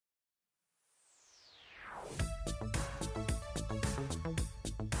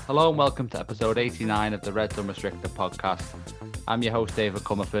Hello and welcome to episode 89 of the Red Zone Restricted podcast. I'm your host David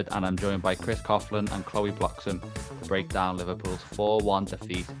Comerford and I'm joined by Chris Coughlin and Chloe Bloxham to break down Liverpool's 4-1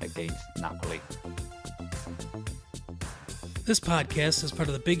 defeat against Napoli. This podcast is part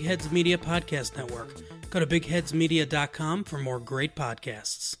of the Big Heads Media Podcast Network. Go to bigheadsmedia.com for more great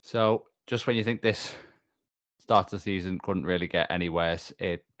podcasts. So just when you think this start of the season couldn't really get any worse,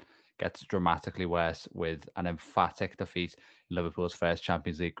 it gets dramatically worse with an emphatic defeat in Liverpool's first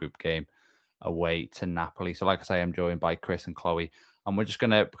Champions League group game away to Napoli. So like I say, I'm joined by Chris and Chloe, and we're just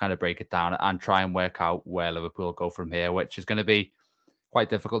going to kind of break it down and try and work out where Liverpool go from here, which is going to be quite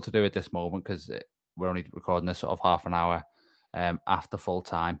difficult to do at this moment because we're only recording this sort of half an hour after full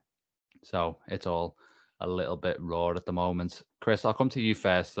time. So it's all a little bit raw at the moment. Chris, I'll come to you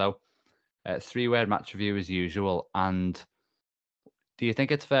first though. 3-word match review as usual, and do you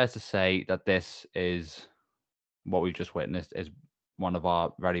think it's fair to say that this is what we've just witnessed is one of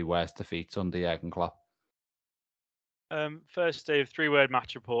our very worst defeats under Jurgen Klopp? First, Dave, 3-word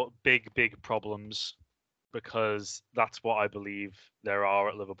match report, big problems, because that's what I believe there are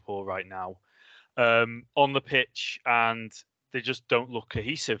at Liverpool right now. On the pitch, and they just don't look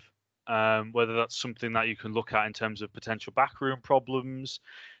cohesive. Whether that's something that you can look at in terms of potential backroom problems,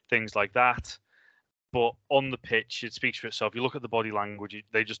 things like that. But on the pitch, it speaks for itself. You look at the body language,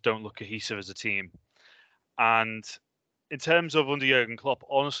 they just don't look cohesive as a team. And in terms of under Jurgen Klopp,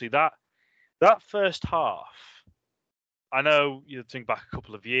 honestly, that first half, I know you think back a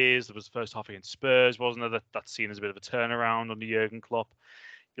couple of years, there was the first half against Spurs, wasn't there? That's seen as a bit of a turnaround under Jurgen Klopp.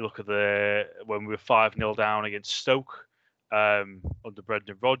 You look at when we were 5-0 down against Stoke under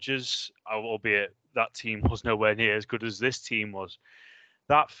Brendan Rodgers, albeit that team was nowhere near as good as this team was.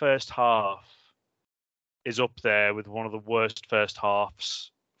 That first half is up there with one of the worst first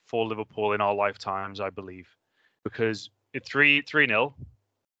halves for Liverpool in our lifetimes, I believe, because at 3-0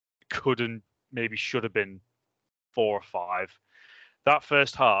 should have been 4 or 5. That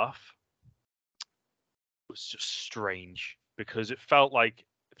first half was just strange because it felt like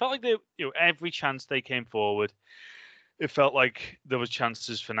they, every chance they came forward, it felt like there was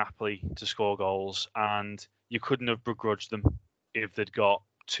chances for Napoli to score goals, and you couldn't have begrudged them if they'd got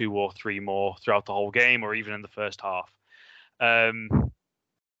 2 or 3 more throughout the whole game, or even in the first half.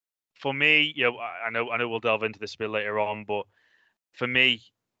 For me, I know we'll delve into this a bit later on, but for me,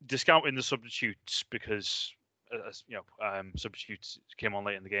 discounting the substitutes because substitutes came on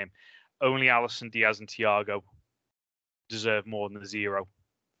late in the game, only Alisson, Diaz, and Thiago deserve more than a 0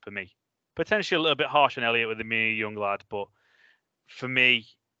 for me. Potentially a little bit harsh on Elliott with him being a young lad, but for me,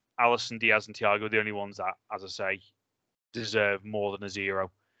 Alisson, Diaz, and Thiago are the only ones that, as I say, deserve more than a 0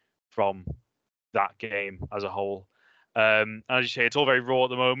 from that game as a whole. And as you say, it's all very raw at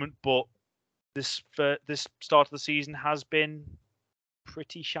the moment, but this start of the season has been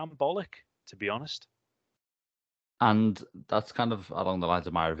pretty shambolic, to be honest. And that's kind of along the lines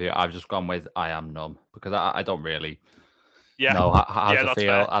of my review. I've just gone with I am numb because I don't really know how to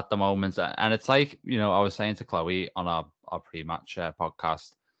feel at the moment. And it's like, I was saying to Chloe on our pre-match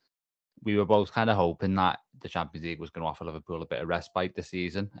podcast, we were both kind of hoping that the Champions League was going to offer Liverpool a bit of respite this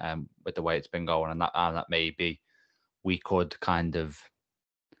season with the way it's been going, and that maybe we could kind of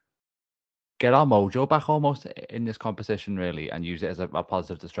get our mojo back almost in this competition, really, and use it as a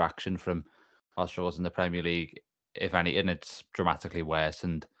positive distraction from our struggles in the Premier League. If anything, it's dramatically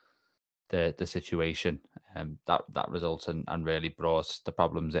worsened the situation that results and really brought the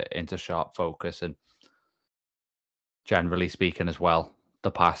problems into sharp focus. And generally speaking as well,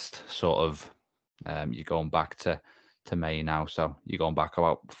 the past sort of, you're going back to May now, so you're going back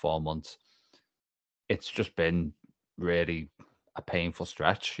about 4 months. It's just been really a painful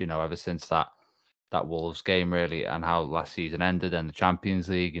stretch, ever since that Wolves game, really, and how last season ended and the Champions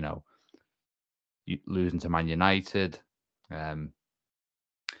League, losing to Man United,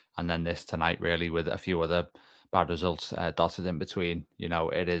 and then this tonight, really, with a few other bad results dotted in between.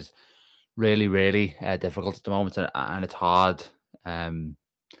 It is really, really difficult at the moment, and it's hard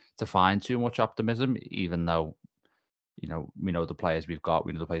to find too much optimism, even though, we know the players we've got,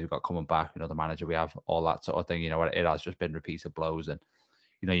 coming back, the manager we have, all that sort of thing. It has just been repeated blows. And,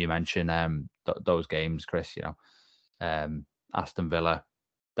 you mentioned those games, Chris, Aston Villa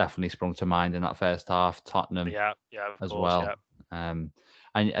definitely sprung to mind in that first half. Tottenham as well. Yeah.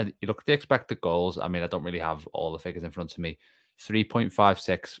 And you look at the expected goals. I mean, I don't really have all the figures in front of me.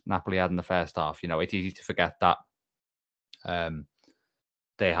 3.56 Napoli had in the first half. It's easy to forget that.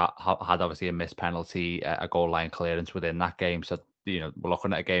 They had obviously a missed penalty, a goal line clearance within that game. So, we're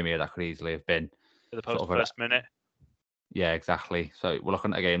looking at a game here that could easily have been the first minute. Yeah, exactly. So we're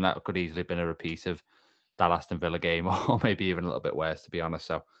looking at a game that could easily have been a repeat of that Aston Villa game, or maybe even a little bit worse, to be honest.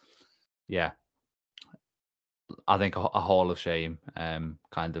 So, yeah, I think a hall of shame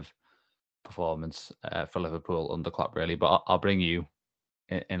kind of performance for Liverpool under Klopp, really. But I'll bring you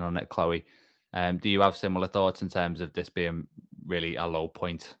in on it, Chloe. Do you have similar thoughts in terms of this being really a low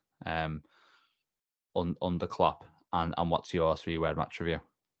point under Klopp? And what's your 3-word match review?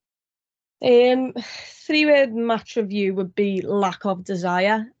 3-word match review would be lack of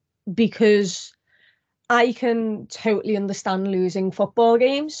desire, because I can totally understand losing football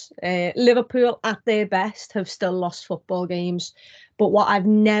games. Liverpool at their best have still lost football games. But what I've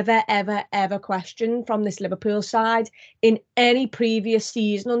never, ever, ever questioned from this Liverpool side in any previous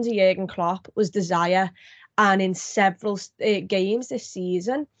season under Jurgen Klopp was desire. And in several games this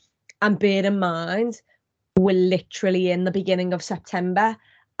season, and bear in mind, we're literally in the beginning of September,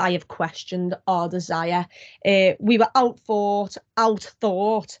 I have questioned our desire. We were outthought,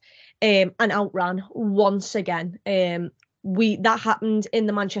 and outran once again. That happened in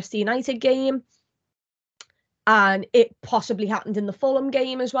the Manchester United game, and it possibly happened in the Fulham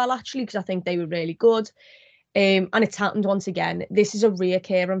game as well, actually, because I think they were really good. And it's happened once again. This is a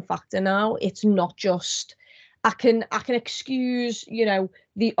reoccurring factor now. It's not just I can excuse,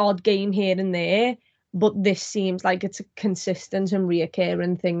 the odd game here and there, but this seems like it's a consistent and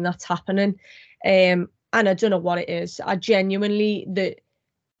reoccurring thing that's happening. And I don't know what it is. I genuinely,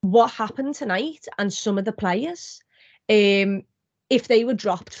 what happened tonight and some of the players, if they were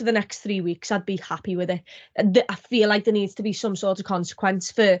dropped for the next 3 weeks, I'd be happy with it. I feel like there needs to be some sort of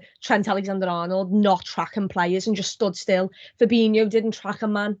consequence for Trent Alexander-Arnold not tracking players and just stood still. Fabinho didn't track a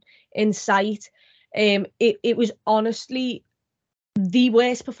man in sight. It was honestly the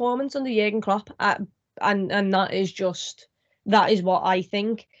worst performance under Jurgen Klopp, and that is what I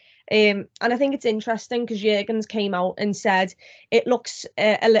think. And I think it's interesting because Jurgen's came out and said it looks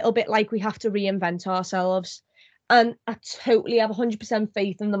a little bit like we have to reinvent ourselves. And I totally have 100%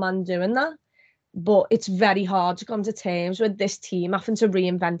 faith in the man doing that. But it's very hard to come to terms with this team having to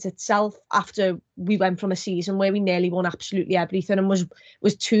reinvent itself after we went from a season where we nearly won absolutely everything and was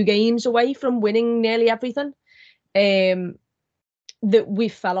 2 games away from winning nearly everything. That we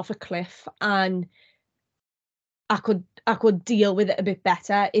fell off a cliff, and I could deal with it a bit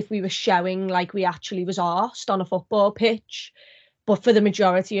better if we were showing like we actually was arsed on a football pitch. But for the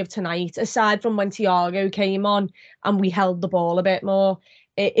majority of tonight, aside from when Thiago came on and we held the ball a bit more,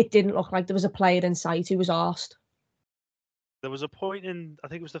 it didn't look like there was a player in sight who was arsed. There was a point in, I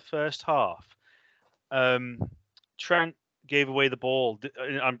think it was the first half, Trent gave away the ball.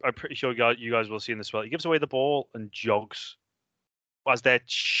 I'm pretty sure you guys will have seen this well. He gives away the ball and jogs as they're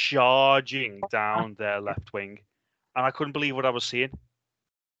charging down their left wing. And I couldn't believe what I was seeing.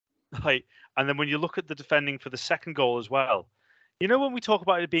 And then when you look at the defending for the second goal as well, when we talk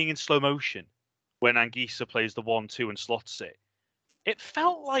about it being in slow motion, when Anguissa plays the 1-2 and slots it, it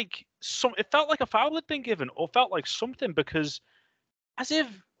felt like a foul had been given, or felt like something, because as if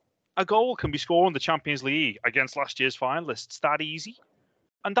a goal can be scored in the Champions League against last year's finalists that easy.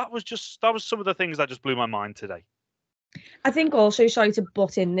 And that was some of the things that just blew my mind today. I think also, sorry to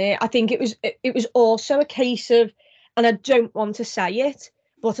butt in there, I think it was also a case of, and I don't want to say it,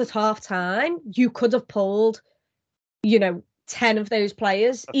 but at half time you could have pulled, 10 of those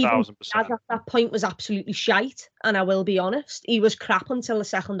players. 1,000%. Even at that point was absolutely shite, and I will be honest, he was crap until the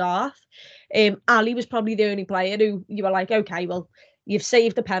second half. Ali was probably the only player who you were like, okay, well, you've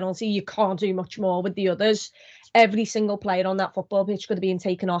saved the penalty, you can't do much more with the others. Every single player on that football pitch could have been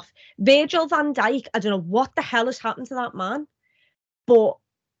taken off. Virgil van Dijk, I don't know what the hell has happened to that man, but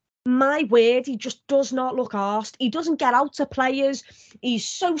my word, he just does not look arsed. He doesn't get out to players. He's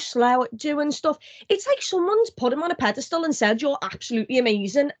so slow at doing stuff. It's like someone's put him on a pedestal and said, you're absolutely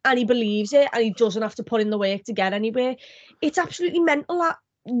amazing, and he believes it, and he doesn't have to put in the work to get anywhere. It's absolutely mental that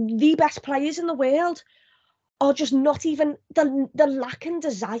the best players in the world are just not even, the lacking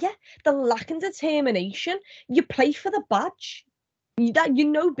desire, the lacking determination. You play for the badge.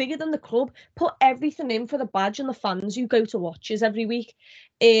 You're bigger than the club. Put everything in for the badge and the fans who go to watches every week.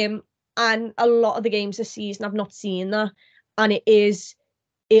 And a lot of the games this season, I've not seen that. And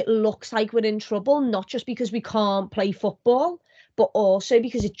it looks like we're in trouble, not just because we can't play football, but also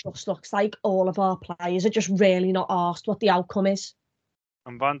because it just looks like all of our players are just really not asked what the outcome is.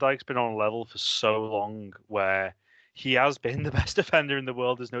 And Van Dijk's been on a level for so long where he has been the best defender in the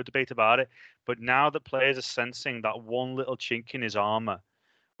world. There's no debate about it. But now that players are sensing that one little chink in his armour,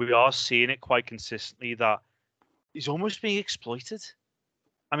 we are seeing it quite consistently that he's almost being exploited.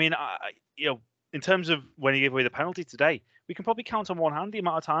 I mean, in terms of when he gave away the penalty today, we can probably count on one hand the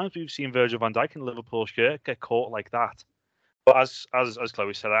amount of times we've seen Virgil van Dijk in a Liverpool shirt get caught like that. But as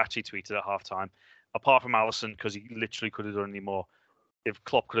Chloe said, I actually tweeted at halftime, apart from Alisson, because he literally could have done any more. If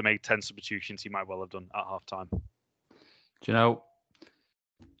Klopp could have made 10 substitutions, he might well have done at half-time. Do you know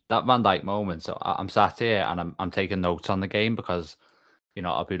that Van Dijk moment? So I'm sat here and I'm taking notes on the game because,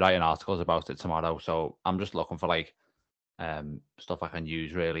 I'll be writing articles about it tomorrow. So I'm just looking for stuff I can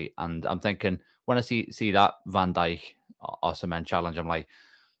use really. And I'm thinking when I see that Van Dijk or cement challenge, I'm like,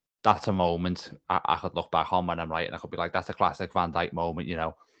 that's a moment I could look back on when I'm writing. I could be like, that's a classic Van Dijk moment.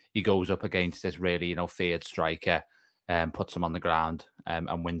 He goes up against this really, feared striker and puts him on the ground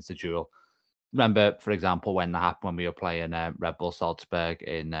and wins the duel. Remember, for example, when that happened when we were playing Red Bull Salzburg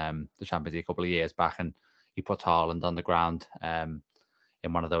in the Champions League a couple of years back, and he put Haaland on the ground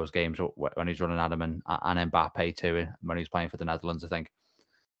in one of those games when he's running at him, and Mbappe too, when he was playing for the Netherlands, I think.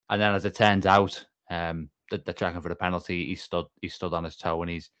 And then, as it turns out, they're checking for the penalty. He stood on his toe, and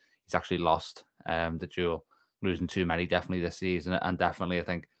he's actually lost the duel, losing too many definitely this season, and definitely I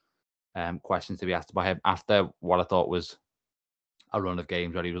think questions to be asked about him after what I thought was a run of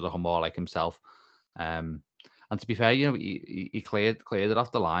games where he was looking more like himself. And to be fair, he cleared it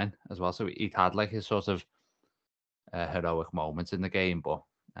off the line as well, so he'd had his sort of heroic moments in the game, but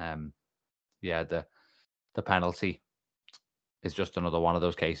the penalty is just another one of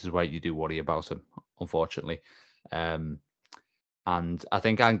those cases where you do worry about him, unfortunately. And I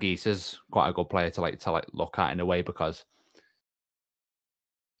think Anguissa's quite a good player to look at in a way, because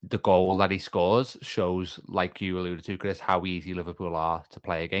the goal that he scores shows, like you alluded to, Chris, how easy Liverpool are to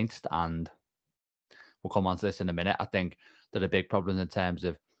play against. And we'll come on to this in a minute. I think there are big problems in terms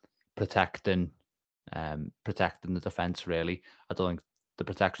of protecting the defence, really. I don't think the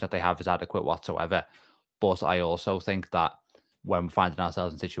protection that they have is adequate whatsoever. But I also think that when we're finding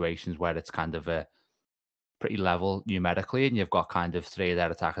ourselves in situations where it's kind of a pretty level numerically, and you've got kind of three of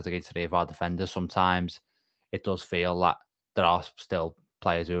their attackers against three of our defenders, sometimes it does feel that there are still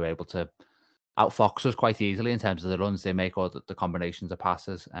players who are able to outfox us quite easily in terms of the runs they make or the combinations of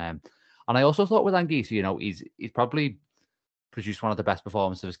passes. And I also thought with Anguissa, he's probably produced one of the best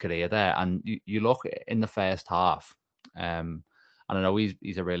performances of his career there. And you look in the first half, and I know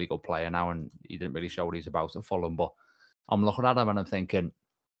he's a really good player now, and he didn't really show what he's about at Fulham, but I'm looking at him and I'm thinking,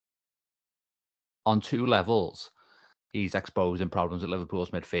 on two levels, he's exposing problems at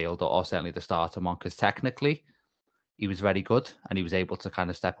Liverpool's midfield, or certainly the starting one, because technically he was very good and he was able to kind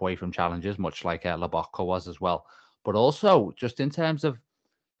of step away from challenges, much like Lobotka was as well. But also just in terms of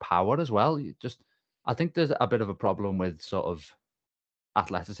power as well, I think there's a bit of a problem with sort of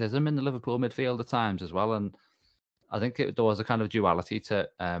athleticism in the Liverpool midfield at times as well. And I think there was a kind of duality to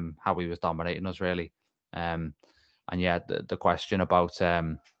how he was dominating us, really. And yeah, the question about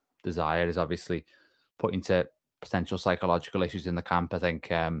desire is obviously put into potential psychological issues in the camp. I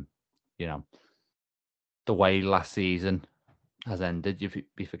think, the way last season has ended, you'd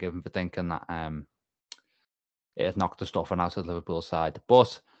be forgiven for thinking that it has knocked the stuffing out of Liverpool's side.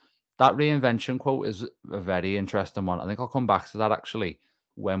 But that reinvention quote is a very interesting one. I think I'll come back to that actually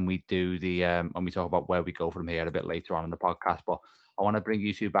when we do when we talk about where we go from here a bit later on in the podcast. But I want to bring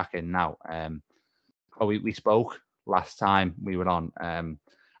you two back in now. We spoke last time we were on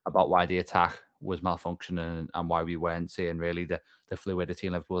about why the attack was malfunctioning and why we weren't seeing really the fluidity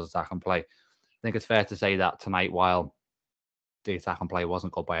in Liverpool's attack and play. I think it's fair to say that tonight, while the attack and play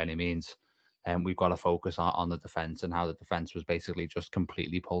wasn't good by any means, we've got to focus on the defence and how the defence was basically just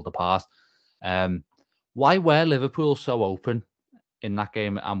completely pulled apart. Why were Liverpool so open in that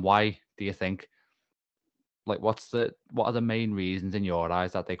game, and why do you think, what are the main reasons in your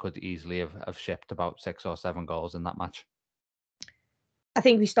eyes that they could easily have shipped about 6 or 7 goals in that match? I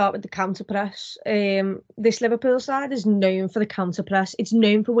think we start with the counter press. This Liverpool side is known for the counter press. It's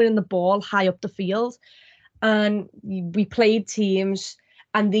known for winning the ball high up the field. And we played teams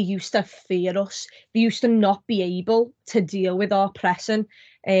and they used to fear us. They used to not be able to deal with our pressing.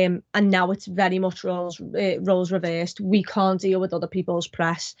 And now it's very much roles reversed. We can't deal with other people's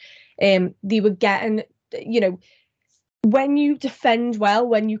press. They were getting, when you defend well,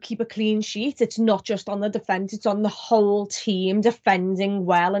 when you keep a clean sheet, it's not just on the defence, it's on the whole team defending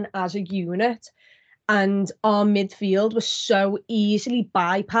well and as a unit. And our midfield was so easily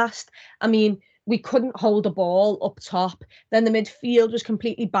bypassed. I mean, we couldn't hold the ball up top. Then the midfield was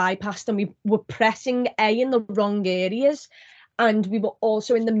completely bypassed and we were pressing in the wrong areas. And we were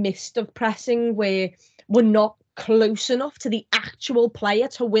also in the midst of pressing where we're not close enough to the actual player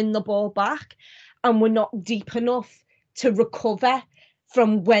to win the ball back. And we're not deep enough to recover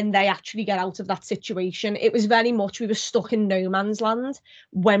from when they actually get out of that situation. It was very much, we were stuck in no man's land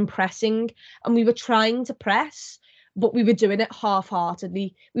when pressing, and we were trying to press, but we were doing it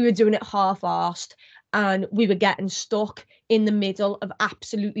half-heartedly. We were doing it half-arsed, and we were getting stuck in the middle of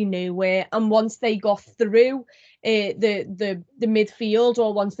absolutely nowhere. And once they got through the midfield,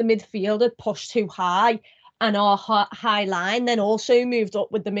 or once the midfield had pushed too high, and our high line then also moved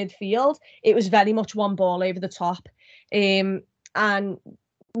up with the midfield, it was very much one ball over the top. And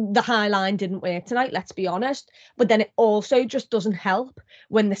the high line didn't work tonight, let's be honest. But then it also just doesn't help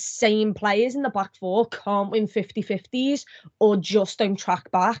when the same players in the back four can't win 50-50s or just don't track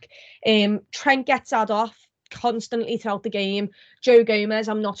back. Trent gets had off constantly throughout the game. Joe Gomez,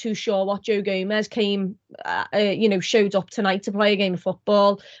 I'm not too sure what Joe Gomez showed up tonight to play a game of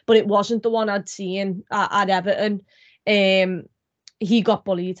football, but it wasn't the one I'd seen at Everton. He got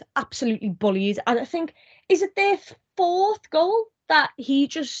bullied, absolutely bullied. And I think, is it their fourth goal that he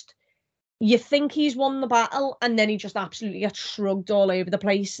just, you think he's won the battle, and then he just absolutely gets shrugged all over the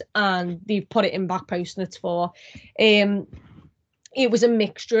place, and they've put it in back post and it's 4. It was a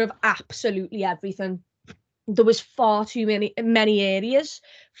mixture of absolutely everything. There was far too many areas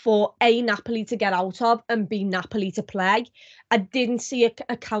for A, Napoli to get out of, and B, Napoli to play. I didn't see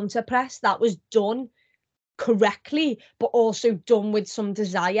a counter press that was done correctly, but also done with some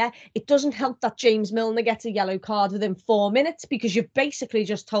desire. It doesn't help that James Milner gets a yellow card within 4 minutes, because you've basically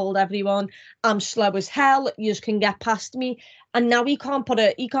just told everyone, I'm slow as hell, you can get past me. And now he can't put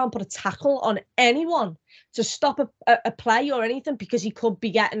a tackle on anyone to stop a play or anything, because he could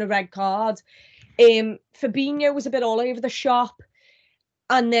be getting a red card. Fabinho was a bit all over the shop.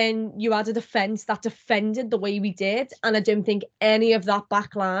 And then you had a defence that defended the way we did. And I don't think any of that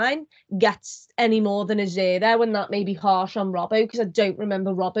back line gets any more than a 0, and that may be harsh on Robbo, because I don't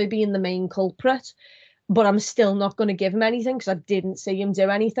remember Robbo being the main culprit. But I'm still not going to give him anything, because I didn't see him do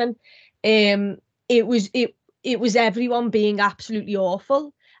anything. It was everyone being absolutely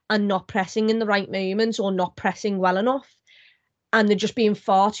awful and not pressing in the right moments, or not pressing well enough. And there just being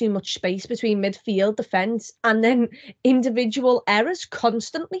far too much space between midfield, defence, and then individual errors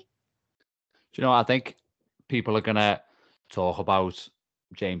constantly. Do you know, I think people are going to talk about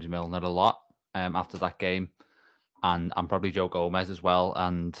James Milner a lot after that game, and probably Joe Gomez as well.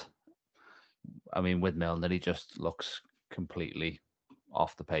 And I mean, with Milner, he just looks completely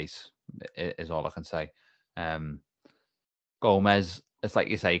off the pace, is all I can say. Gomez, it's like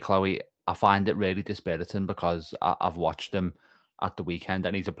you say, Chloe, I find it really dispiriting, because I've watched him at the weekend,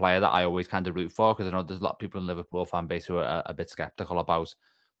 and he's a player that I always kind of root for, because I know there's a lot of people in the Liverpool fan base who are a bit sceptical about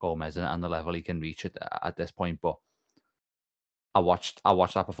Gomez and the level he can reach at this point. But I watched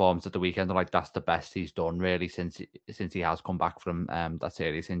that performance at the weekend, and like, that's the best he's done really since he has come back from that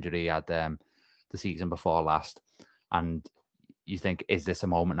serious injury he had the season before last. And you think, is this a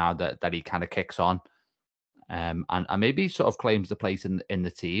moment now that he kind of kicks on and maybe sort of claims the place in the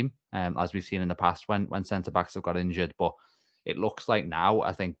team, as we've seen in the past when centre backs have got injured? But it looks like now,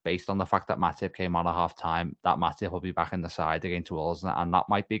 I think, based on the fact that Matip came on at half time, that Matip will be back in the side against Wolves, and that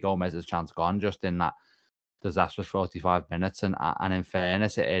might be Gomez's chance gone just in that disastrous 45 minutes. And in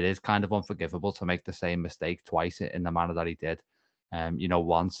fairness, it is kind of unforgivable to make the same mistake twice in the manner that he did.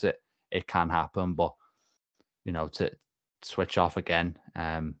 Once it can happen, but to switch off again,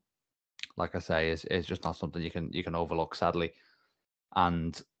 like I say, is just not something you can overlook, sadly.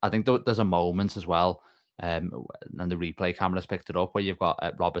 And I think there's a moment as well. And the replay cameras picked it up, where you've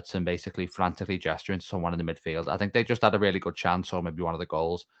got Robertson basically frantically gesturing to someone in the midfield. I think they just had a really good chance, or maybe one of the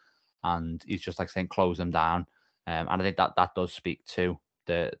goals, and he's just like saying, close them down. And I think that does speak to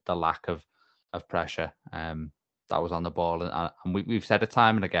the lack of pressure that was on the ball. And we've said it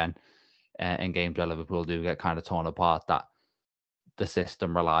time and again in games where Liverpool do get kind of torn apart, that the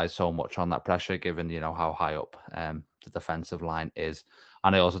system relies so much on that pressure, given how high up the defensive line is.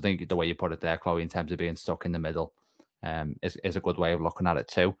 And I also think the way you put it there, Chloe, in terms of being stuck in the middle, is a good way of looking at it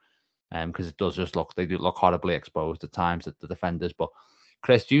too, because it does just they do look horribly exposed at times at the defenders. But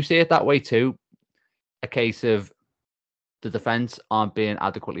Chris, do you see it that way too? A case of the defense aren't being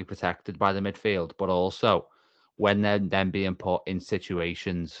adequately protected by the midfield, but also when they're then being put in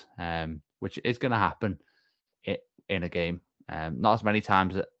situations, which is going to happen in a game, not as many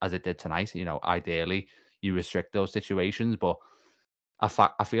times as it did tonight. Ideally you restrict those situations, but I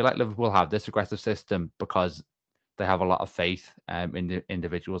feel like Liverpool have this aggressive system because they have a lot of faith in the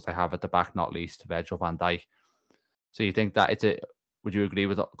individuals they have at the back, not least Virgil van Dijk. So you think that would you agree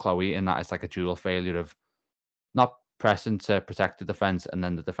with Chloe in that it's like a dual failure of not pressing to protect the defence, and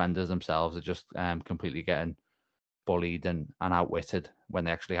then the defenders themselves are just completely getting bullied and outwitted when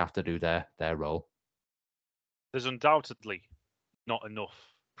they actually have to do their role? There's undoubtedly not enough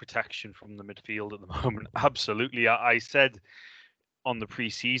protection from the midfield at the moment. Absolutely. I said on the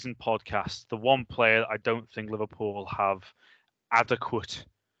pre-season podcast, the one player I don't think Liverpool have adequate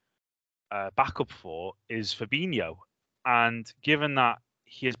backup for is Fabinho. And given that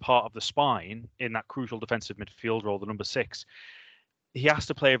he is part of the spine in that crucial defensive midfield role, the number 6, he has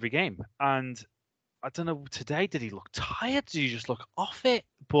to play every game. And I don't know, today, did he look tired? Did he just look off it?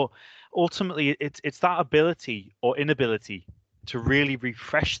 But ultimately, it's that ability or inability to really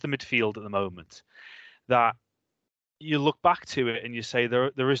refresh the midfield at the moment that you look back to it and you say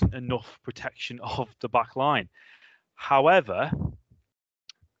there isn't enough protection of the back line. However,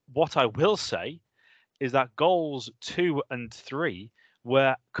 what I will say is that goals 2 and 3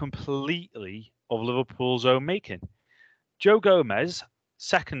 were completely of Liverpool's own making. Joe Gomez,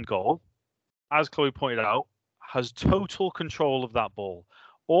 second goal, as Chloe pointed out, has total control of that ball.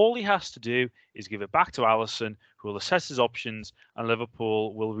 All he has to do is give it back to Alisson, who will assess his options, and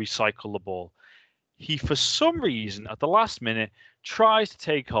Liverpool will recycle the ball. He, for some reason, at the last minute, tries to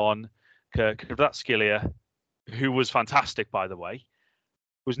take on Kvaratskhelia, who was fantastic, by the way,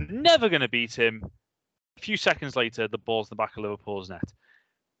 was never going to beat him. A few seconds later, the ball's in the back of Liverpool's net.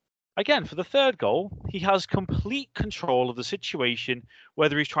 Again, for the third goal, he has complete control of the situation,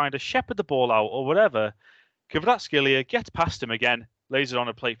 whether he's trying to shepherd the ball out or whatever. Kvaratskhelia gets past him again, lays it on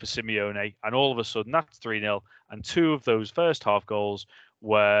a plate for Simeone, and all of a sudden that's 3-0. And 2 of those first half goals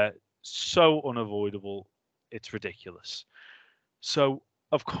were so unavoidable, it's ridiculous. So,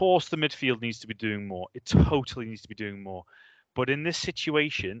 of course, the midfield needs to be doing more. It totally needs to be doing more. But in this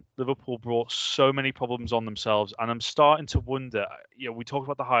situation, Liverpool brought so many problems on themselves, and I'm starting to wonder. We talked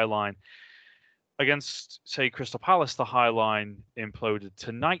about the high line against, say, Crystal Palace. The high line imploded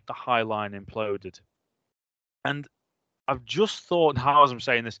tonight. The high line imploded, and I've just thought, how as I'm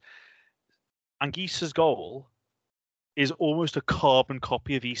saying this, Anguissa's goal is almost a carbon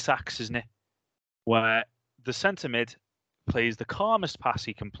copy of Isak's, isn't it? Where the centre mid plays the calmest pass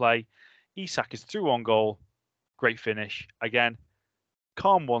he can play. Isak is through on goal. Great finish. Again,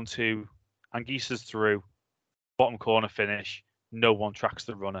 calm 1-2. Anguissa's through. Bottom corner finish. No one tracks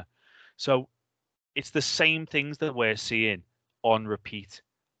the runner. So it's the same things that we're seeing on repeat.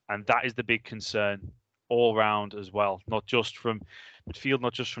 And that is the big concern all round as well. Not just from midfield,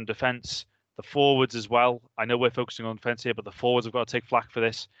 not just from defence. The forwards as well. I know we're focusing on defence here, but the forwards have got to take flak for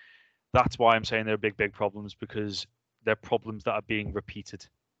this. That's why I'm saying they're big problems, because they're problems that are being repeated.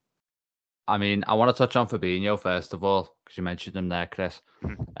 I mean, I want to touch on Fabinho first of all, because you mentioned him there, Chris.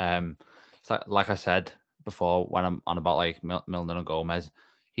 So, like I said before, when I'm on about like Milner and Gomez,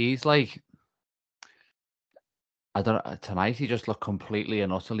 he's like, I don't know, tonight he just looked completely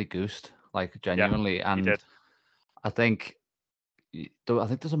and utterly goosed, like genuinely. Yeah, and he did. I think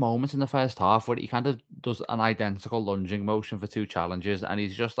there's a moment in the first half where he kind of does an identical lunging motion for 2 challenges, and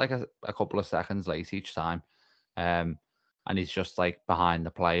he's just like a couple of seconds late each time, and he's just like behind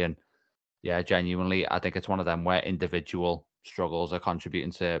the play. And yeah, genuinely, I think it's one of them where individual struggles are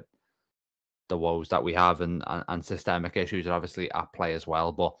contributing to the woes that we have, and systemic issues are obviously at play as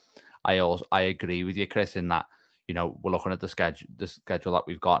well. But I agree with you, Chris, in that, we're looking at the schedule that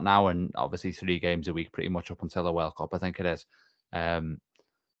we've got now, and obviously 3 games a week pretty much up until the World Cup, I think it is.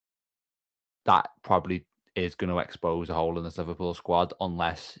 That probably is going to expose a hole in this Liverpool squad,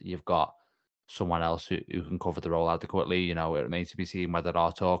 unless you've got someone else who can cover the role adequately. It remains to be seen whether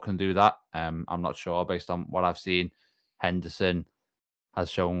Artur can do that. I'm not sure based on what I've seen. Henderson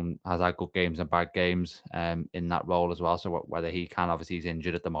has had good games and bad games in that role as well. So whether he can, obviously he's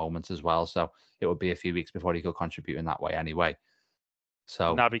injured at the moment as well. So it would be a few weeks before he could contribute in that way anyway.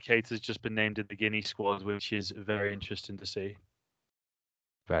 So Naby Keita's just been named in the Guinea squad, which is very interesting to see.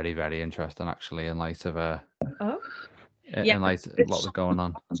 Very, very interesting, actually, in light of in light of what was going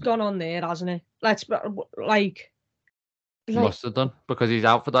on. What's gone on there, hasn't it? He must have done, because he's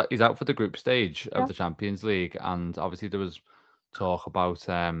out for that. He's out for the group stage of the Champions League, and obviously there was talk about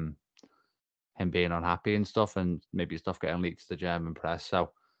him being unhappy and stuff, and maybe stuff getting leaked to the German press.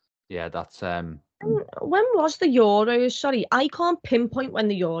 So yeah, that's When was the Euros? Sorry, I can't pinpoint when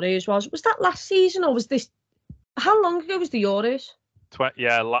the Euros was. Was that last season, or was this? How long ago was the Euros?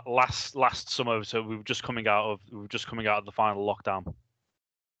 Last summer. So we were just coming out of the final lockdown.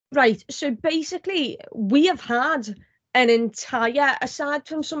 Right. So basically, we have had an entire, aside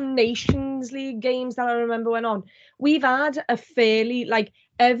from some Nations League games that I remember went on, we've had a fairly,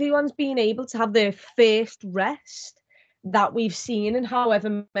 everyone's been able to have their first rest that we've seen in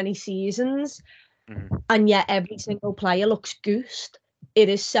however many seasons. Mm-hmm. And yet every single player looks goosed. It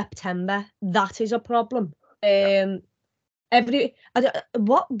is September. That is a problem. What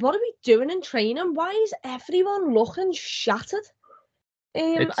are we doing in training? Why is everyone looking shattered?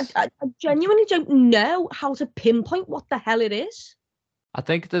 I genuinely don't know how to pinpoint what the hell it is. I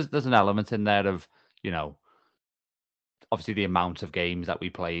think there's an element in there of, obviously the amount of games that we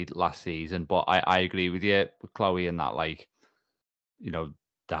played last season. But I agree with you, with Chloe, in that, like, you know,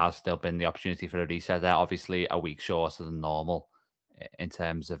 there has still been the opportunity for a reset there. Obviously, a week shorter than normal in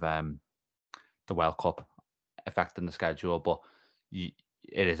terms of the World Cup affecting the schedule, but it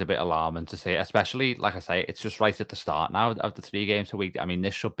is a bit alarming to see, especially, like I say, it's just right at the start now of the 3 games a week. I mean,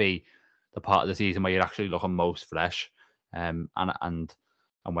 this should be the part of the season where you're actually looking most fresh, and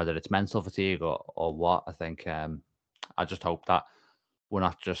whether it's mental fatigue or what, I think I just hope that we're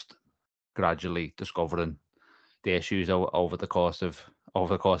not just gradually discovering the issues over the course of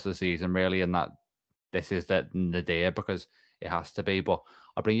the season, really, and that this is the nadir, because it has to be. But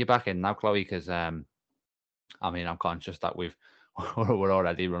I'll bring you back in now, Chloe, because I mean, I'm conscious that we're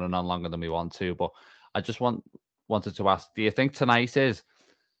already running on longer than we want to, but I just wanted to ask, do you think tonight is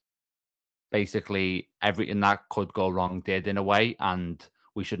basically everything that could go wrong did, in a way, and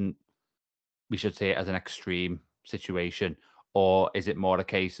we should see it as an extreme situation? Or is it more a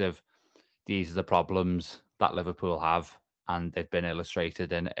case of these are the problems that Liverpool have, and they've been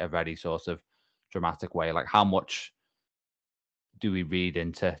illustrated in a very sort of dramatic way? Like, how much do we read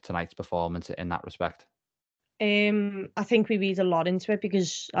into tonight's performance in that respect? I think we read a lot into it,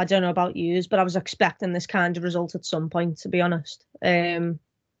 because I don't know about you, but I was expecting this kind of result at some point, to be honest.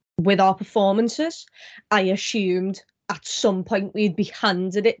 With our performances, I assumed at some point we'd be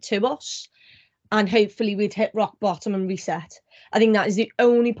handed it to us, and hopefully we'd hit rock bottom and reset. I think that is the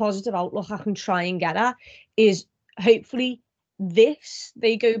only positive outlook I can try and get at, is hopefully they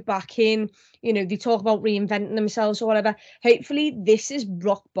go back in, they talk about reinventing themselves or whatever. Hopefully this is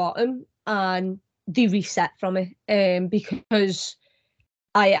rock bottom and they reset from it, because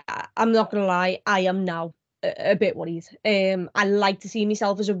I'm not gonna lie, I am now a bit worried. I like to see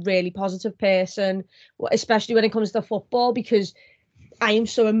myself as a really positive person, especially when it comes to football, because I am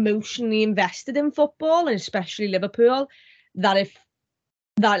so emotionally invested in football, and especially Liverpool, that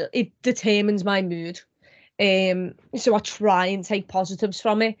it determines my mood. So I try and take positives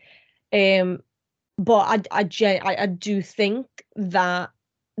from it. But I do think that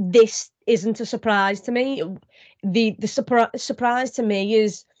this isn't a surprise to me. The surprise to me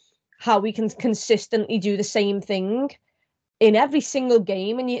is how we can consistently do the same thing in every single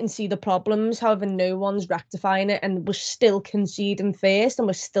game, and you can see the problems. However, no one's rectifying it, and we're still conceding first, and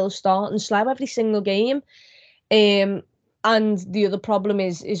we're still starting slow every single game. And the other problem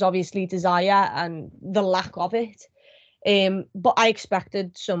is obviously desire and the lack of it. But I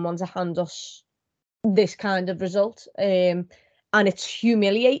expected someone to hand us this kind of result. And it's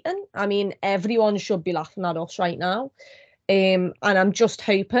humiliating. I mean, everyone should be laughing at us right now. And I'm just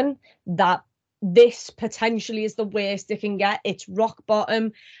hoping that this potentially is the worst it can get. It's rock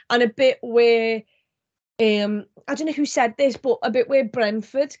bottom, and a bit where, I don't know who said this, but a bit where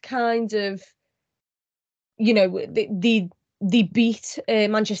Brentford kind of, they beat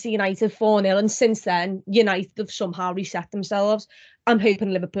Manchester United 4-0, and since then United have somehow reset themselves. I'm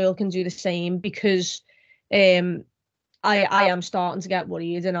hoping Liverpool can do the same, because I am starting to get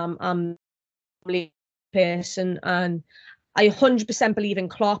worried, and I'm a person, and I 100% believe in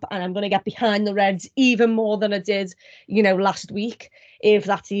Klopp, and I'm going to get behind the Reds even more than I did, last week, if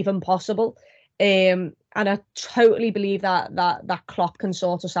that's even possible. And I totally believe that Klopp can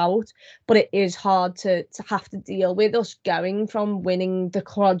sort us out, but it is hard to have to deal with us going from winning the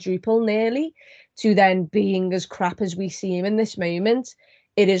quadruple nearly to then being as crap as we seem in this moment.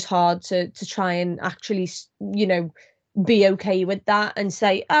 It is hard to try and actually, be okay with that and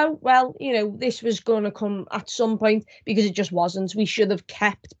say, oh, well, this was going to come at some point, because it just wasn't. We should have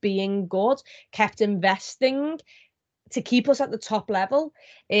kept being good, kept investing to keep us at the top level.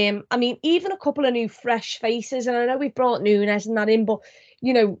 I mean, even a couple of new fresh faces, and I know we've brought Nunes and that in, but,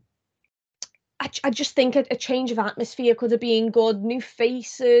 I just think a change of atmosphere could have been good. New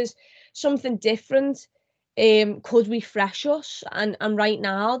faces, something different. Could refresh us, and right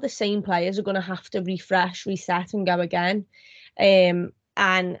now the same players are going to have to refresh, reset, and go again. But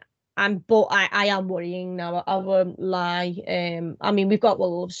I am worrying now. I won't lie. I mean, we've got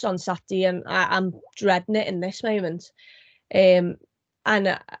Wolves on Saturday, and I'm dreading it in this moment. And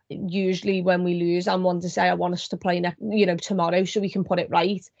usually when we lose, I'm one to say I want us to play tomorrow, so we can put it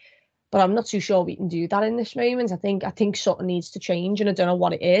right. But I'm not too sure we can do that in this moment. I think something needs to change, and I don't know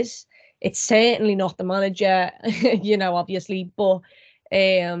what it is. It's certainly not the manager, obviously, but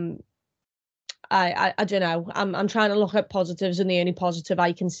I don't know. I'm trying to look at positives, and the only positive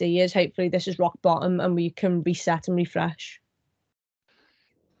I can see is hopefully this is rock bottom and we can reset and refresh.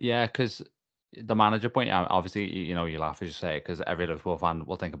 Yeah, because the manager point, obviously, you laugh as you say it, because every Liverpool fan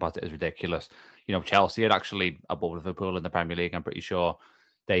will think about it as ridiculous. Chelsea are actually above Liverpool in the Premier League. I'm pretty sure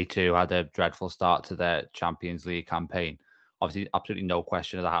they too had a dreadful start to their Champions League campaign. Obviously, absolutely no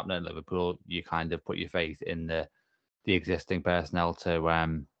question of that happening in Liverpool. You kind of put your faith in the existing personnel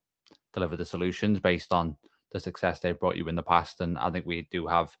to deliver the solutions based on the success they've brought you in the past. And I think we do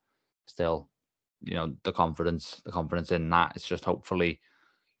have still, the confidence in that. It's just hopefully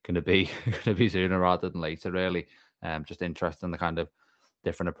going to be sooner rather than later, really. Just interesting the kind of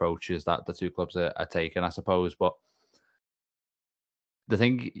different approaches that the two clubs are taking, I suppose. But the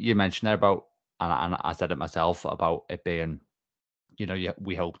thing you mentioned there about, and I said it myself, about it being,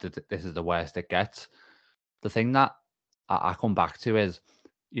 we hope that this is the worst it gets. The thing that I come back to is,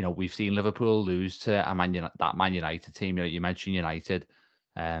 we've seen Liverpool lose to that Man United team. You mentioned United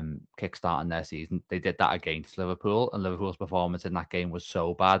kickstarting their season. They did that against Liverpool, and Liverpool's performance in that game was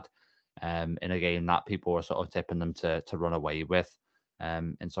so bad, in a game that people were sort of tipping them to run away with.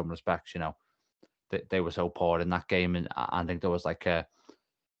 In some respects, they were so poor in that game, and I think there was like a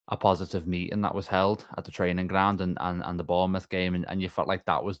positive meeting that was held at the training ground and the Bournemouth game, and you felt like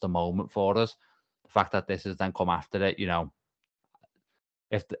that was the moment for us. The fact that this has then come after it,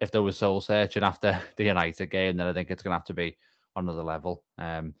 if there was soul searching after the United game, then I think it's going to have to be on another level.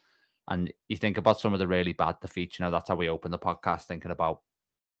 And you think about some of the really bad defeats, that's how we open the podcast, thinking about,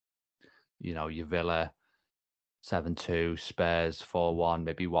 your Villa 7-2, Spurs 4-1,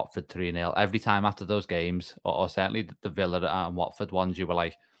 maybe Watford 3-0. Every time after those games, or certainly the Villa and Watford ones, you were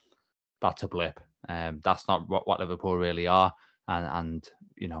like, that's a blip. That's not what Liverpool really are. And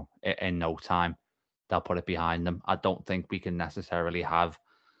in no time, they'll put it behind them. I don't think we can necessarily have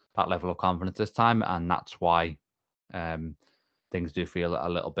that level of confidence this time, and that's why things do feel a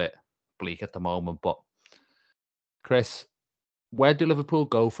little bit bleak at the moment. But Chris, where do Liverpool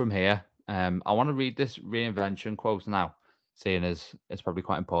go from here? I want to read this reinvention quote now, seeing as it's probably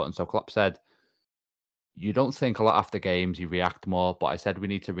quite important. So Klopp said, "You don't think a lot after games, you react more, but I said we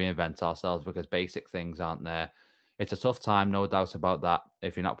need to reinvent ourselves because basic things aren't there. It's a tough time, no doubt about that,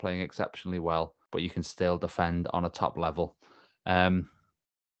 if you're not playing exceptionally well, but you can still defend on a top level." I'm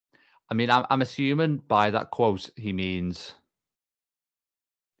assuming by that quote he means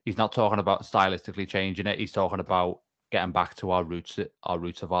he's not talking about stylistically changing it. He's talking about getting back to our roots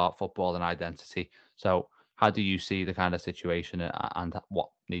of our football and identity. So how do you see the kind of situation and what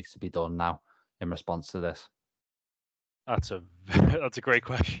needs to be done now in response to this? That's a great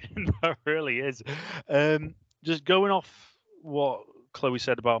question. That really is. Just going off what Chloe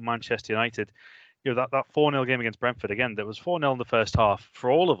said about Manchester United, that 4-0 game against Brentford, again, that was 4-0 in the first half.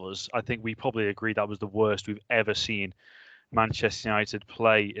 For all of us, I think we probably agree that was the worst we've ever seen Manchester United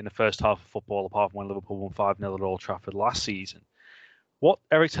play in the first half of football, apart from when Liverpool won 5-0 at Old Trafford last season. What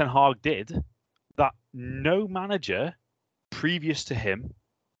Erik ten Hag did, that no manager previous to him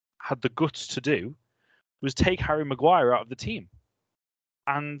had the guts to do, was take Harry Maguire out of the team.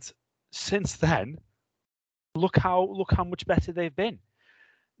 And since then, look how much better they've been.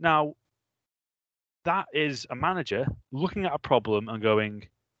 Now, that is a manager looking at a problem and going,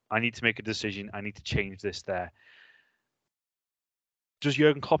 I need to make a decision, I need to change this there. Does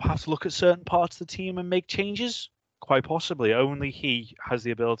Jurgen Klopp have to look at certain parts of the team and make changes? Quite possibly. Only he has the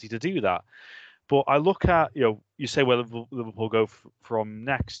ability to do that. But I look at, you say where Liverpool go from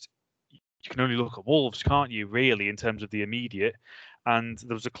next. You can only look at Wolves, can't you, really, in terms of the immediate? And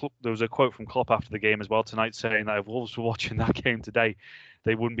there was a quote from Klopp after the game as well tonight saying that if Wolves were watching that game today,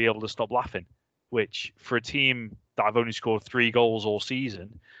 they wouldn't be able to stop laughing, which for a team that have only scored 3 goals all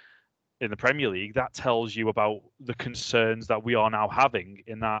season in the Premier League, that tells you about the concerns that we are now having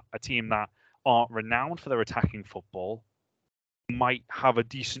in that a team that aren't renowned for their attacking football might have a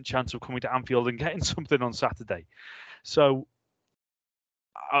decent chance of coming to Anfield and getting something on Saturday. So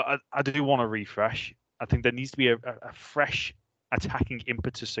I do want to refresh. I think there needs to be a fresh attacking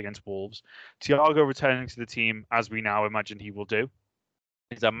impetus against Wolves. Thiago returning to the team, as we now imagine he will do,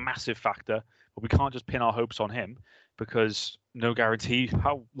 is a massive factor, but we can't just pin our hopes on him because no guarantee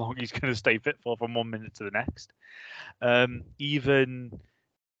how long he's going to stay fit for from 1 minute to the next.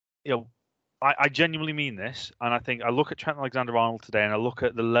 I genuinely mean this, and I think I look at Trent Alexander-Arnold today and I look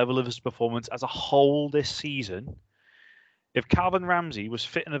at the level of his performance as a whole this season. If Calvin Ramsey was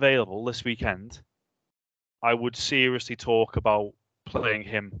fit and available this weekend, I would seriously talk about playing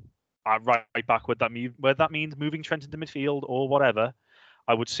him right back. Whether that means moving Trent into midfield or whatever,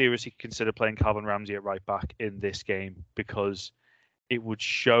 I would seriously consider playing Calvin Ramsey at right back in this game because it would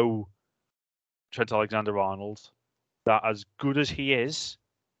show Trent Alexander-Arnold that as good as he is,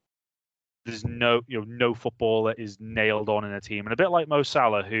 there's no footballer is nailed on in a team. And a bit like Mo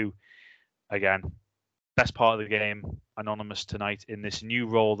Salah, who, again, best part of the game, anonymous tonight in this new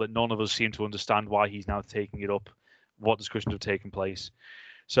role that none of us seem to understand why he's now taking it up, what discussions have taken place.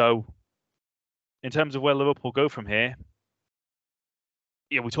 So, in terms of where Liverpool go from here,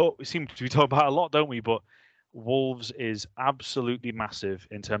 yeah, we seem to be talking about it a lot, don't we? But Wolves is absolutely massive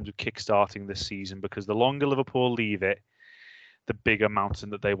in terms of kickstarting this season, because the longer Liverpool leave it, the bigger mountain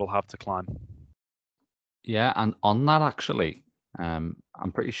that they will have to climb. Yeah, and on that actually, I'm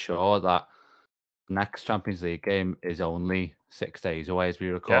pretty sure that next Champions League game is only 6 days away as we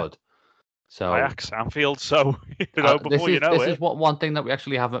record. Yeah. So Ajax, Anfield. So before this is one thing that we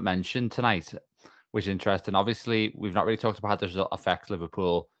actually haven't mentioned tonight, which is interesting. Obviously, we've not really talked about how this result affects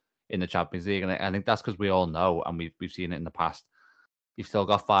Liverpool in the Champions League, and I think that's because we all know, and we've seen it in the past. You've still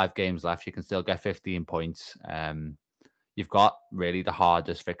got 5 games left. You can still get 15 points. You've got really the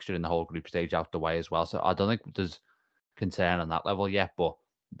hardest fixture in the whole group stage out the way as well. So I don't think there's concern on that level yet, but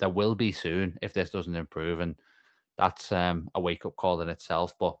there will be soon if this doesn't improve, and that's a wake-up call in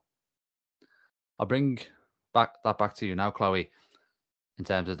itself. But I'll bring that back to you now, Chloe, in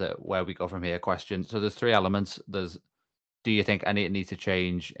terms of where we go from here question. So there's 3 elements. Do you think any needs to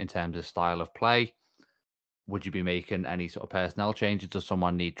change in terms of style of play? Would you be making any sort of personnel changes? Does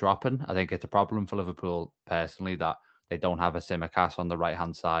someone need dropping? I think it's a problem for Liverpool personally that they don't have a Tsimikas on the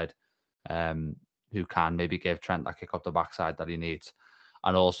right-hand side who can maybe give Trent that kick up the backside that he needs.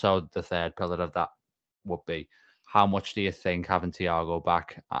 And also the third pillar of that would be, how much do you think having Thiago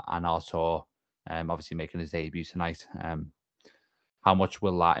back and Artur obviously making his debut tonight, how much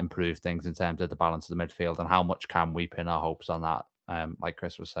will that improve things in terms of the balance of the midfield, and how much can we pin our hopes on that, like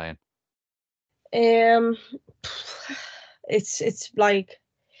Chris was saying? It's like,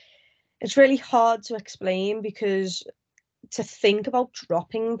 it's really hard to explain, because to think about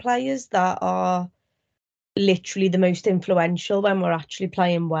dropping players that are literally the most influential when we're actually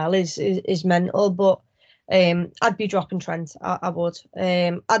playing well is mental. But I'd be dropping Trent. I would.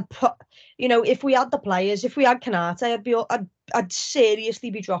 I'd put, if we had the players, if we had Kanate, I'd seriously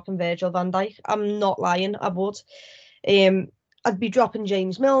be dropping Virgil van Dijk. I'm not lying. I would. I'd be dropping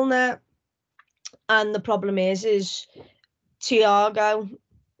James Milner. And the problem is Thiago,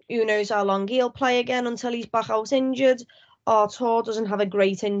 who knows how long he'll play again until he's back out injured. Artur doesn't have a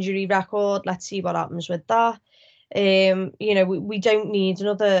great injury record. Let's see what happens with that. We don't need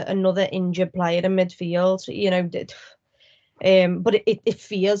another injured player in midfield. But it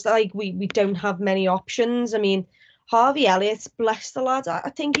feels like we don't have many options. I mean, Harvey Elliott, bless the lad.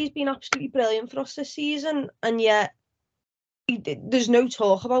 I think he's been absolutely brilliant for us this season, and yet there's no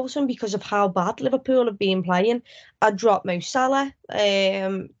talk about him because of how bad Liverpool have been playing. I'd drop Mo Salah.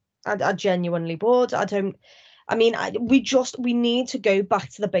 I genuinely would. We need to go back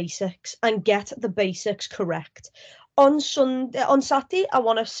to the basics and get the basics correct. On Saturday, I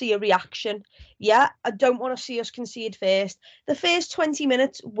want to see a reaction. Yeah, I don't want to see us concede first. The first 20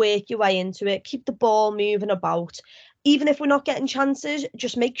 minutes, work your way into it. Keep the ball moving about. Even if we're not getting chances,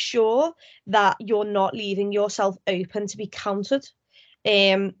 just make sure that you're not leaving yourself open to be countered.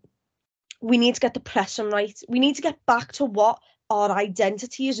 We need to get the pressing right. We need to get back to what our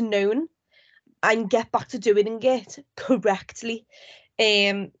identity is known and get back to doing it correctly.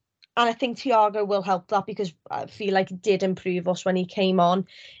 And I think Thiago will help that, because I feel like it did improve us when he came on.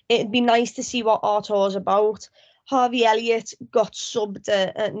 It'd be nice to see what Artur's about. Harvey Elliott got subbed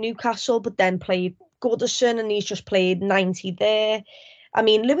at Newcastle, but then played Goodison, and he's just played 90 there. I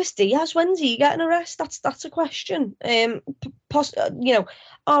mean, Luis Diaz, when's he getting a rest? That's a question.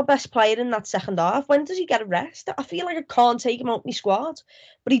 Our best player in that second half, when does he get a rest? I feel like I can't take him out my squad,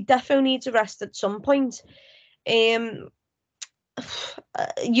 but he definitely needs a rest at some point. You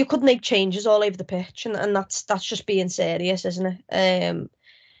could make changes all over the pitch, and that's just being serious, isn't it?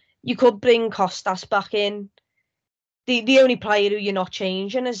 You could bring Costas back in. The only player who you're not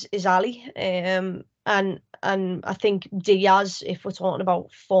changing is Ali. And I think Diaz, if we're talking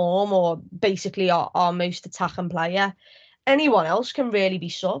about form, or basically our most attacking player, anyone else can really be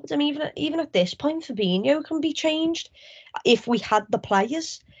subbed. I mean, even at this point, Fabinho can be changed if we had the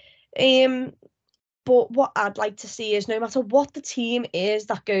players. But what I'd like to see is, no matter what the team is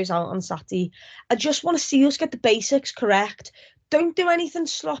that goes out on Saturday, I just want to see us get the basics correct. Don't do anything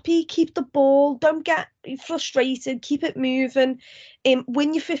sloppy. Keep the ball. Don't get frustrated. Keep it moving.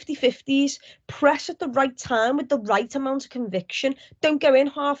 Win your 50-50s. Press at the right time with the right amount of conviction. Don't go in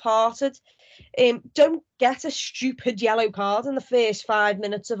half-hearted. Don't get a stupid yellow card in the first 5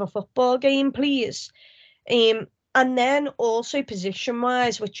 minutes of a football game, please. And then also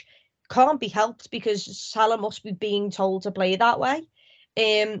position-wise, which can't be helped because Salah must be being told to play that way.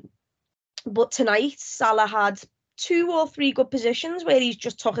 But tonight, Salah had 2 or 3 good positions where he's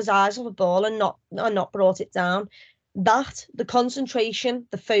just took his eyes off the ball and not brought it down. the concentration,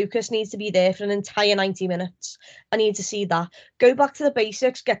 the focus needs to be there for an entire 90 minutes. I need to see that. Go back to the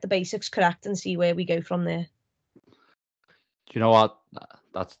basics, get the basics correct, and see where we go from there. Do you know what?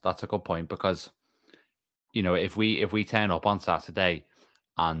 That's a good point, because if we turn up on Saturday,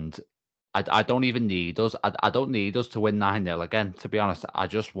 and I don't even need us. I don't need us to win 9-0 again. To be honest, I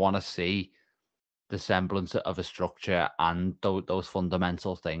just want to see the semblance of a structure and those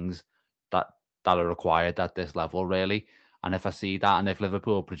fundamental things that are required at this level, really. And if I see that, and if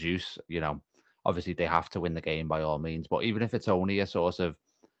Liverpool produce, obviously they have to win the game by all means. But even if it's only a sort of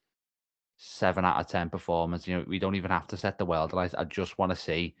 7 out of 10 performance, we don't even have to set the world alight. I just want to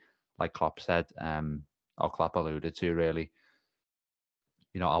see, like Klopp said, or Klopp alluded to, really.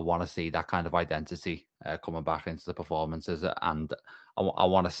 I want to see that kind of identity coming back into the performances, and I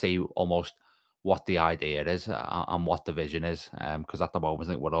want to see almost what the idea is and what the vision is, because at the moment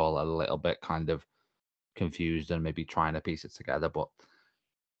I think we're all a little bit kind of confused and maybe trying to piece it together. But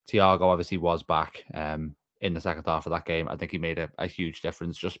Thiago obviously was back in the second half of that game. I think he made a huge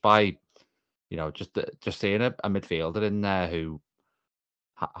difference just by, just seeing a midfielder in there who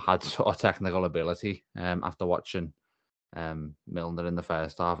had sort of technical ability after watching Milner in the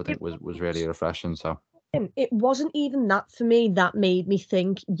first half. I think was really refreshing. So it wasn't even that for me that made me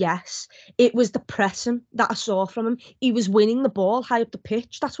think yes. It was the pressing that I saw from him. He was winning the ball high up the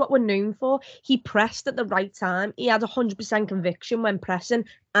pitch. That's what we're known for. He pressed at the right time. He had 100% conviction when pressing,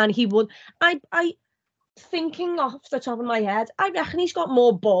 and he would. I thinking off the top of my head, I reckon he's got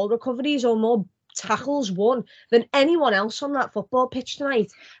more ball recoveries or more tackles won than anyone else on that football pitch tonight,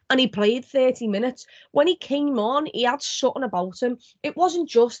 and he played 30 minutes. When he came on, he had something about him. It wasn't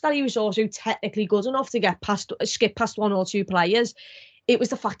just that he was also technically good enough to skip past one or two players. It was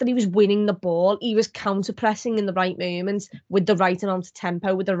the fact that he was winning the ball. He was counter pressing in the right moments with the right amount of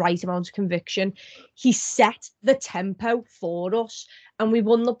tempo, with the right amount of conviction. He set the tempo for us, and we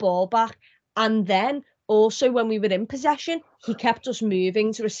won the ball back. And then also, when we were in possession, he kept us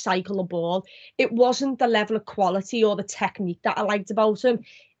moving to recycle the ball. It wasn't the level of quality or the technique that I liked about him.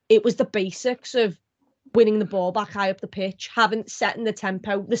 It was the basics of winning the ball back high up the pitch, setting the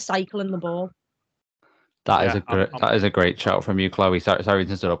tempo, recycling the ball. That is a great shout from you, Chloe. Sorry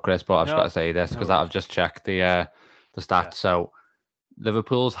to interrupt, Chris, but I've just got to say this because I've just checked the stats. Yeah. So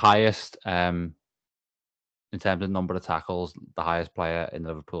Liverpool's highest in terms of number of tackles, the highest player in the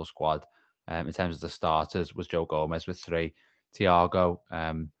Liverpool squad in terms of the starters was Joe Gomez with 3. Thiago,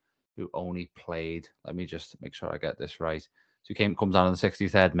 who only played, let me just make sure I get this right. So he comes on in the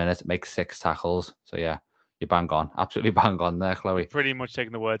 63rd minute, makes 6 tackles. So yeah, you're bang on. Absolutely bang on there, Chloe. Pretty much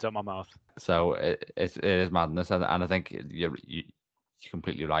taking the words out of my mouth. So it is madness. And I think you're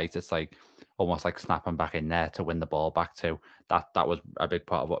completely right. It's like almost like snapping back in there to win the ball back too. That was a big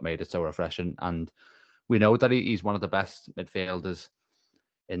part of what made it so refreshing. And we know that he's one of the best midfielders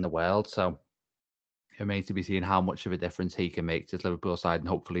in the world. So it remains to be seen how much of a difference he can make to the Liverpool side. And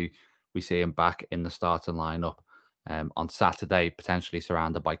hopefully we see him back in the starting lineup on Saturday, potentially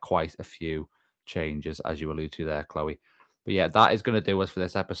surrounded by quite a few changes, as you allude to there, Chloe. But yeah, that is going to do us for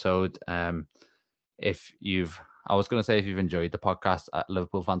this episode. If you've enjoyed the podcast,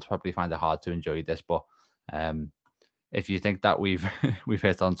 Liverpool fans probably find it hard to enjoy this, but if you think that we've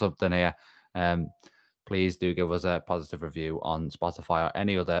hit on something here, please do give us a positive review on Spotify or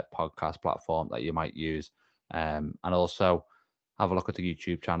any other podcast platform that you might use, and also have a look at the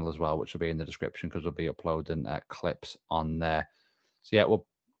YouTube channel as well, which will be in the description because we'll be uploading clips on there. So yeah, we'll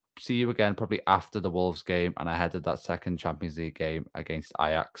see you again probably after the Wolves game and ahead of that second Champions League game against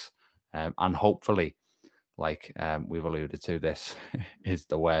Ajax. And hopefully, like we've alluded to, this is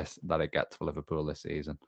the worst that it gets for Liverpool this season.